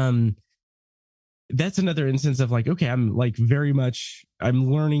 that's another instance of like, okay, I'm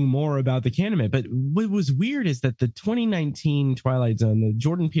learning more about the canon. But what was weird is that the 2019 Twilight Zone, the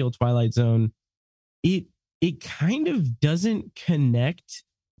Jordan Peele Twilight Zone, it kind of doesn't connect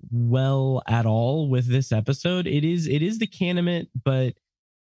well at all with this episode. It is the canon, but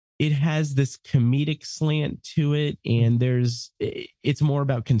it has this comedic slant to it, and it's more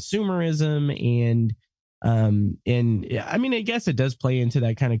about consumerism and I mean, I guess it does play into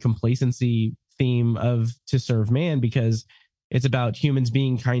that kind of complacency theme of To Serve Man, because it's about humans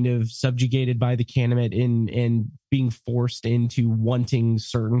being kind of subjugated by the Canaanite and being forced into wanting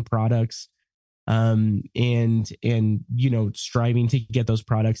certain products, and striving to get those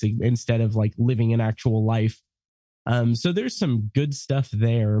products instead of like living an actual life. So there's some good stuff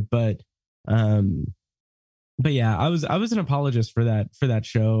there, but yeah, I was an apologist for that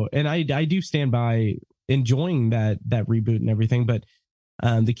show, and I do stand by enjoying that reboot and everything. But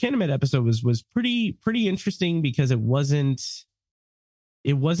the Canaanite episode was pretty interesting because it wasn't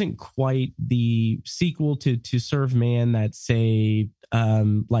quite the sequel to Serve Man that say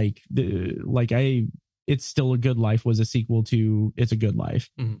It's Still a Good Life was a sequel to It's a Good Life.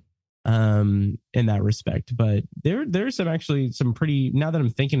 In that respect. But there's some pretty, now that I'm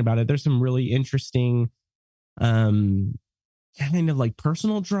thinking about it, there's some really interesting kind of like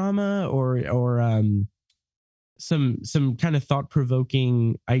personal drama or some kind of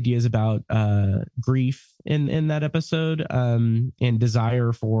thought-provoking ideas about grief in that episode, and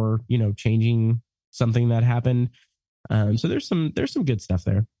desire for changing something that happened. So there's some good stuff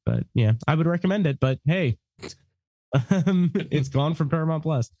there. But yeah, I would recommend it. But hey, it's gone from Paramount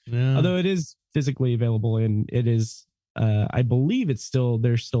Plus. Yeah. Although it is physically available, and it is I believe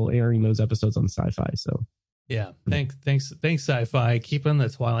they're still airing those episodes on Sci-Fi. So yeah, thanks Sci-Fi, keeping the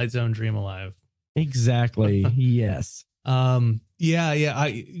Twilight Zone dream alive. Exactly. Yes. Yeah.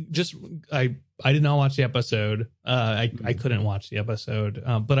 I did not watch the episode. I couldn't watch the episode,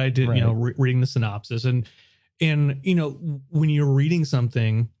 but I did, right. Reading the synopsis and when you're reading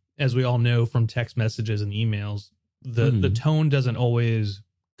something, as we all know from text messages and emails, the tone doesn't always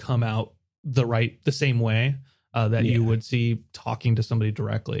come out the same way that you would see talking to somebody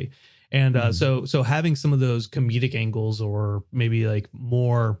directly. And so having some of those comedic angles, or maybe like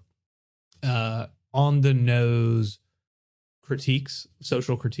more on the nose critiques,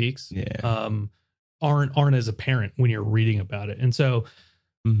 social critiques, aren't as apparent when you're reading about it. And so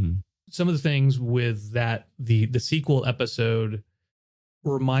some of the things with that, the sequel episode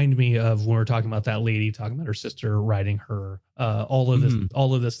remind me of when we're talking about that lady talking about her sister writing her, all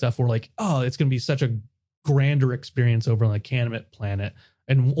of this stuff. We're like, oh, it's going to be such a grander experience over on the Canaanite planet,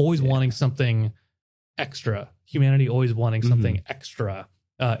 and always wanting something extra. Humanity always wanting something extra,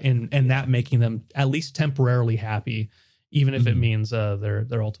 and that making them at least temporarily happy, even if it means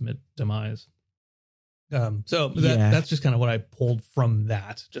their ultimate demise. So that's just kind of what I pulled from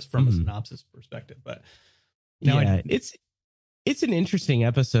that, just from a synopsis perspective. But now it's an interesting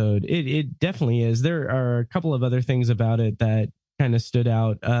episode. It definitely is. There are a couple of other things about it that kind of stood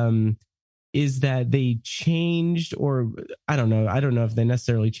out. Is that they changed, or I don't know if they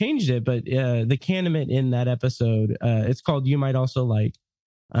necessarily changed it, but the Canaanite in that episode, it's called You Might Also Like.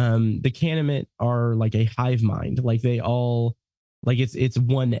 The Canaanite are like a hive mind. Like they all, like it's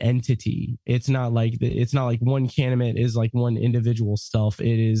one entity. It's not like one Canaanite is like one individual self.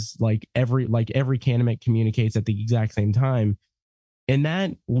 It is like every Canaanite communicates at the exact same time. And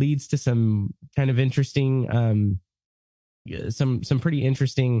that leads to some kind of interesting some pretty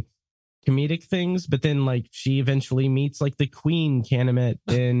interesting comedic things, but then like she eventually meets like the queen Canamet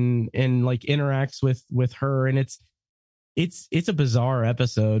and like interacts with her, and it's a bizarre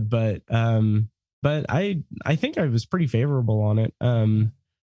episode, but I think I was pretty favorable on it.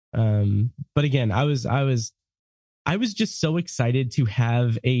 But again, I was just so excited to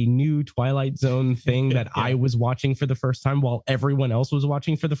have a new Twilight Zone thing that I was watching for the first time while everyone else was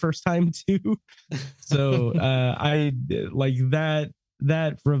watching for the first time too. So I like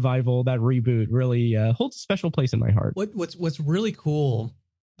that revival, that reboot really holds a special place in my heart. What's really cool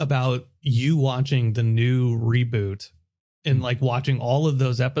about you watching the new reboot and like watching all of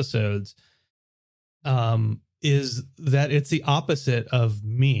those episodes is that it's the opposite of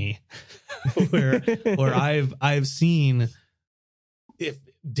me where I've seen if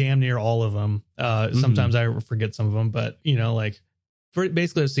damn near all of them. Sometimes I forget some of them, but you know, like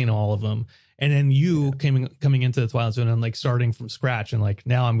basically I've seen all of them. And then you coming into the Twilight Zone and like starting from scratch and like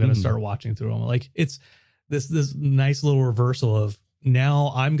now I'm going to start watching through them. Like it's this nice little reversal of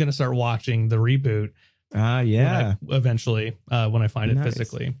now I'm going to start watching the reboot. Eventually when I find it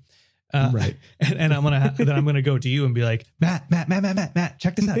physically. Right. And I'm gonna go to you and be like, Matt,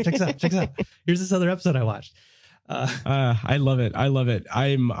 check this out. Here's this other episode I watched. I love it.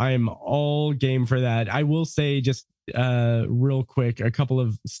 I'm all game for that. I will say just real quick, a couple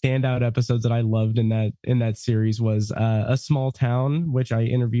of standout episodes that I loved in that series was A Small Town, which I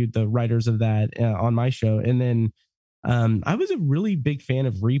interviewed the writers of that on my show, and then I was a really big fan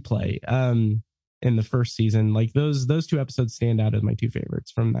of Replay. In the first season, like those two episodes stand out as my two favorites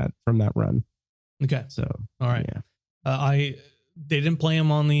from that run. Okay, so all right, they didn't play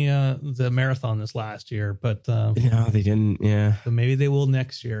them on the marathon this last year, but no, they didn't. Yeah, but maybe they will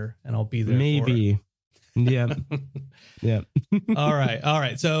next year, and I'll be there. Maybe, yeah, yeah. All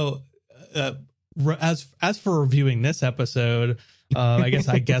right. So, as for reviewing this episode, I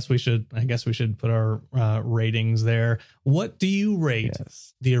guess we should put our ratings there. What do you rate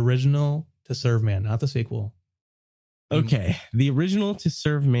the original To Serve Man, not the sequel? Okay, the original To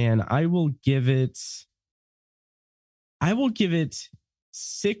Serve Man, I will give it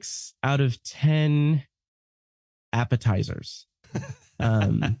 6 out of 10 appetizers.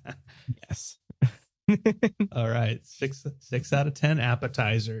 Yes. All right, 6 out of 10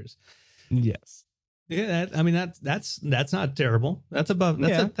 appetizers. Yes. Yeah, I mean that's not terrible. That's above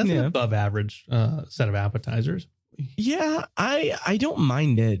an above average set of appetizers. Yeah, I don't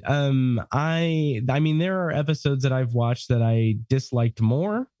mind it. I mean there are episodes that I've watched that I disliked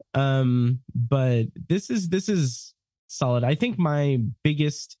more. But this is solid. I think my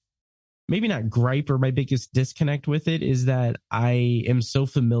biggest, maybe not gripe, or my biggest disconnect with it is that I am so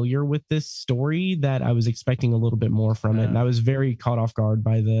familiar with this story that I was expecting a little bit more from it, and I was very caught off guard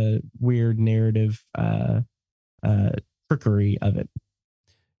by the weird narrative trickery of it.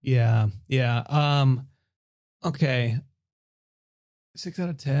 Yeah. Okay. 6 out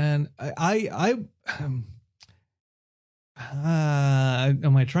of 10. Am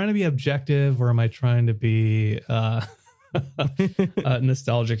I trying to be objective or am I trying to be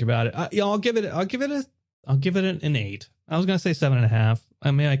nostalgic about it? I'll give it an 8. I was gonna say 7.5. I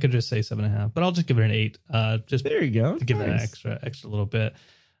mean, I could just say 7.5, but I'll just give it an 8. Just there you go. To give it an extra little bit.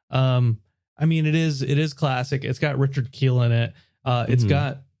 I mean, it is classic. It's got Richard Kiel in it. It's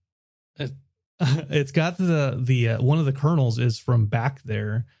got the one of the colonels is from back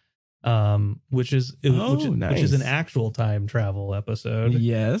there, which is an actual time travel episode.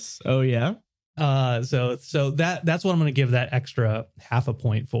 Yes. Oh yeah. So that's what I'm going to give that extra half a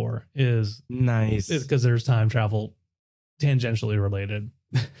point for is nice, because there's time travel tangentially related.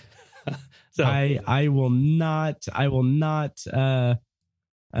 So I will not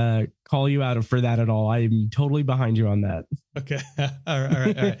call you out for that at all. I'm totally behind you on that. Okay. All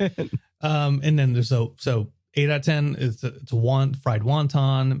right. And then there's so 8 out of 10 is it's fried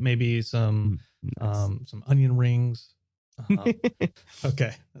wonton, maybe some onion rings.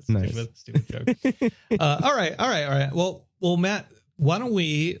 Okay, that's nice. Stupid joke. All right. Well, Matt, why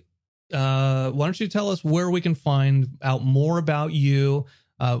don't you tell us where we can find out more about you?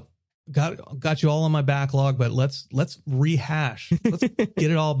 Got you all on my backlog, but let's rehash. Let's get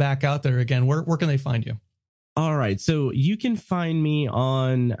it all back out there again. Where can they find you? All right. So you can find me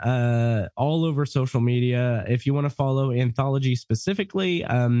on all over social media. If you want to follow Anthology specifically,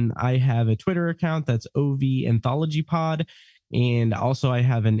 I have a Twitter account that's OV Anthology Pod. And also I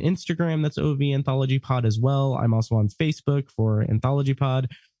have an Instagram that's OV Anthology Pod as well. I'm also on Facebook for Anthology Pod.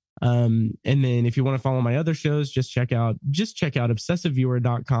 And then if you want to follow my other shows, just check out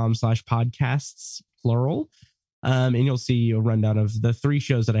obsessiveviewer.com/podcasts plural. And you'll see a rundown of the 3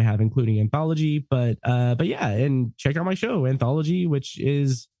 shows that I have, including Anthology. But yeah, and check out my show, Anthology, which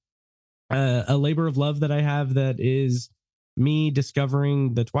is a labor of love that I have, that is me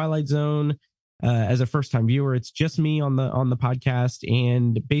discovering the Twilight Zone as a first-time viewer. It's just me on the podcast,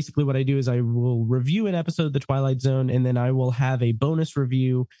 and basically what I do is I will review an episode of the Twilight Zone, and then I will have a bonus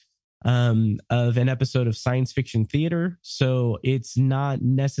review of an episode of science fiction theater. So it's not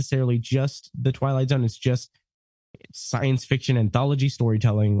necessarily just the Twilight Zone, it's just science fiction anthology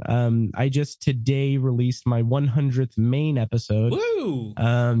storytelling. I just today released my 100th main episode. Woo!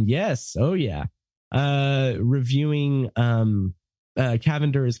 Yes. Oh yeah. Reviewing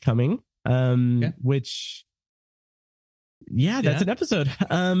Cavender is Coming. Which that's an episode.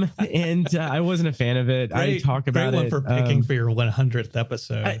 And I wasn't a fan of it. I talk about great one it for picking for your 100th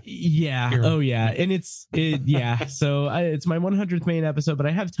episode. And so it's my 100th main episode, but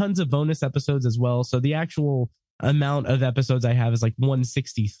I have tons of bonus episodes as well. So the actual amount of episodes I have is like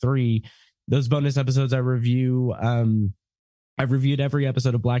 163. Those bonus episodes I review, I've reviewed every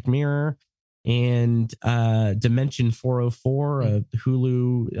episode of Black Mirror and Dimension 404, a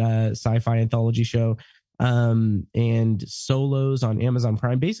Hulu sci-fi anthology show, and Solos on Amazon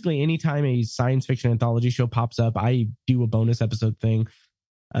Prime. Basically, anytime a science fiction anthology show pops up, I do a bonus episode thing.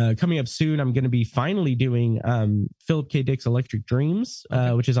 Coming up soon, I'm going to be finally doing Philip K. Dick's Electric Dreams,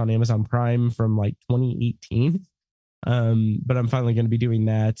 which is on Amazon Prime from like 2018. But I'm finally going to be doing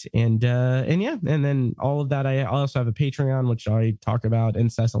that. And then all of that, I also have a Patreon, which I talk about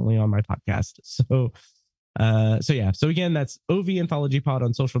incessantly on my podcast. So again, that's OV Anthology Pod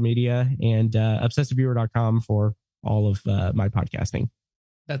on social media, and obsessiveviewer.com for all of my podcasting.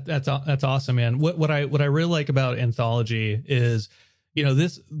 That's awesome, man. What I really like about Anthology is, you know,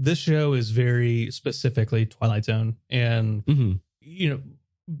 this show is very specifically Twilight Zone, and you know,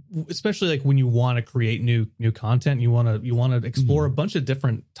 especially like when you want to create new content, you want to explore a bunch of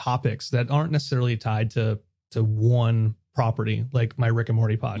different topics that aren't necessarily tied to one property. Like my Rick and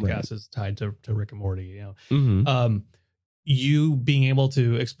Morty podcast is tied to Rick and Morty, you know. You being able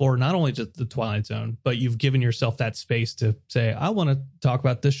to explore not only just the Twilight Zone, but you've given yourself that space to say, I want to talk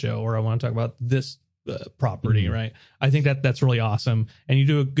about this show, or I want to talk about this property, right? I think that's really awesome, and you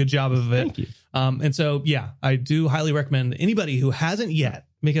do a good job of it. Thank you. And so I do highly recommend anybody who hasn't yet,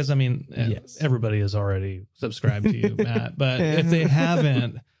 because I mean, everybody is already subscribed to you, Matt, but if they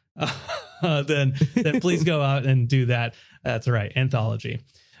haven't, then please go out and do that. That's right, Anthology.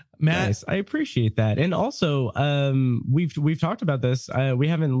 Matt, nice. I appreciate that. And also, we've talked about this. We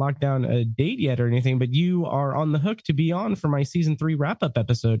haven't locked down a date yet or anything, but you are on the hook to be on for my season 3 wrap-up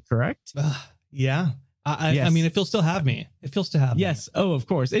episode, correct? Yeah. I mean, if you'll still have me. It feels to have me. Yes. Oh, of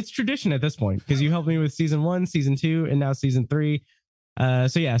course. It's tradition at this point, because you helped me with season 1, season 2, and now season 3. So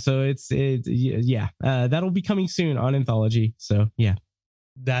that'll be coming soon on Anthology. So yeah.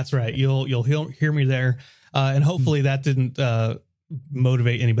 That's right. You'll hear me there. And hopefully that didn't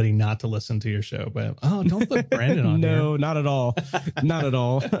motivate anybody not to listen to your show, but don't put Brandon on. No, not at all. Not at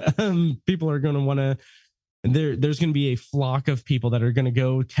all. People are going to want to, there's going to be a flock of people that are going to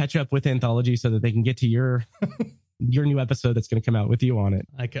go catch up with Anthology so that they can get to your new episode that's going to come out with you on it.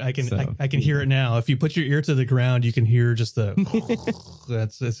 I can hear it now. If you put your ear to the ground, you can hear just the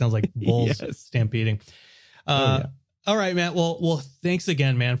it sounds like bulls stampeding. All right, Matt. Well, thanks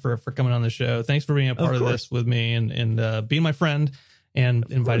again, man, for coming on the show. Thanks for being a part of this with me and being my friend and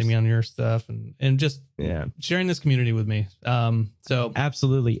inviting me on your stuff and just sharing this community with me. So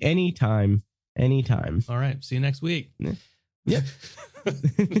absolutely. Anytime. All right. See you next week. Yeah.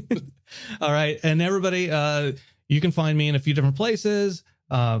 All right. And everybody, you can find me in a few different places.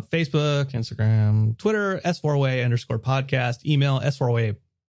 Facebook, Instagram, Twitter, S4YA_podcast, email S4YA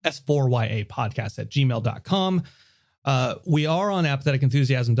podcast@gmail.com. We are on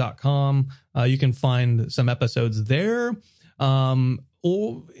apatheticenthusiasm.com. You can find some episodes there. You can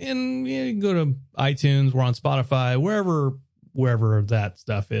go to iTunes. We're on Spotify, wherever that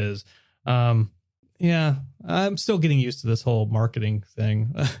stuff is. I'm still getting used to this whole marketing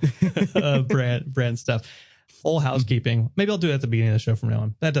thing, brand stuff, whole housekeeping. Maybe I'll do it at the beginning of the show from now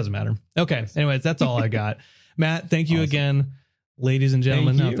on. That doesn't matter. Okay. Anyways, that's all I got. Matt, thank you again, ladies and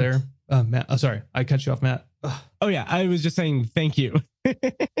gentlemen out there. Matt, oh, sorry, I cut you off, Matt. Oh yeah, I was just saying thank you.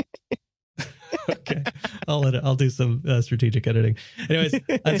 Okay, I'll do some strategic editing. Anyways,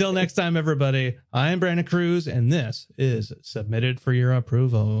 until next time, everybody. I am Brandon Cruz, and this is Submitted for Your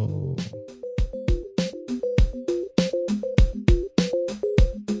Approval.